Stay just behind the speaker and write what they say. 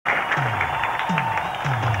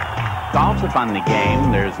golf's a funny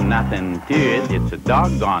game, there's nothing to it. It's a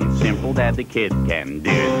doggone simple that the kid can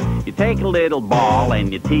do it. You take a little ball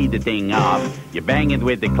and you tee the thing up. You bang it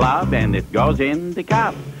with the club and it goes in the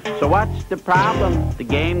cup. So what's the problem? The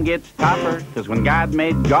game gets tougher. Cause when God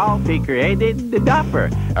made golf, he created the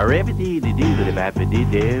duffer. A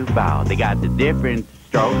ribbity-dee-doo-da-ba-ba-dee-doo-bow. They got the different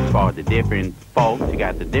strokes for the different folks. You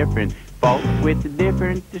got the different folks with the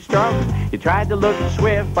different strokes. You tried to look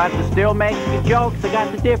swift, but they still make you jokes. They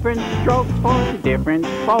got the different strokes for the different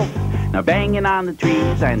folks. Now banging on the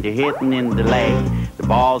trees and you're hitting in the lake. The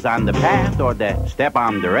ball's on the path or the step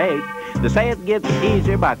on the rake. They say it gets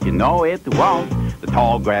easier, but you know it won't. The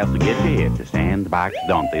tall grass will get you if the sandbox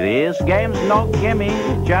don't. This game's no gimme,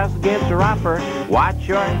 it just gets rougher. Watch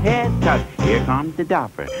your head, cause here comes the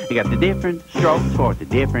duffer. You got the different strokes for the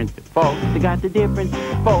different folks. They got the different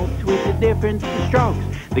folks with the different strokes.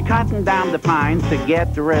 They're cutting down the pines to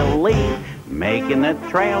get relief, making a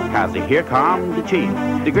trail, cause here come the chief.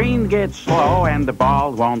 The green gets slow and the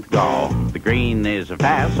ball won't go. The green is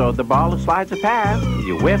fast, so the ball slides past.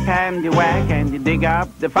 You whiff and you whack and you dig up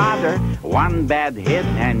the fodder. One bad hit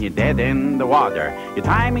and you're dead in the water. Your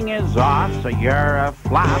timing is off, so you're a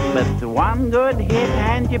flop. But one good hit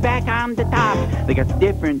and you're back on the top. They got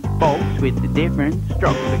different folks with the different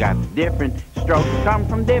strokes. They got the different strokes come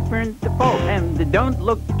from different folks. And they don't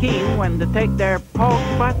look keen when they take their pokes.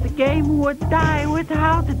 But the game would die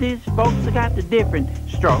without these folks. They got the different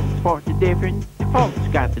strokes for the different folks.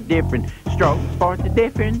 Got the different strokes for the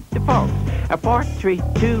different folks. A 4, 3,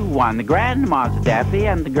 2, 1. The grandma's daffy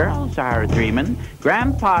and the girls are dreaming.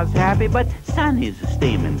 Grandpa's happy, but son is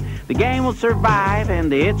steaming. The game will survive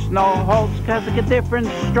and it's no hoax, cause they got different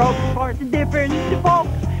strokes for the different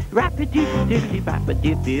folks.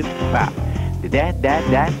 Rap-a-doo-doo-doo-bop-a-doo-doo-bop.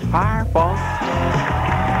 That's fire, folks.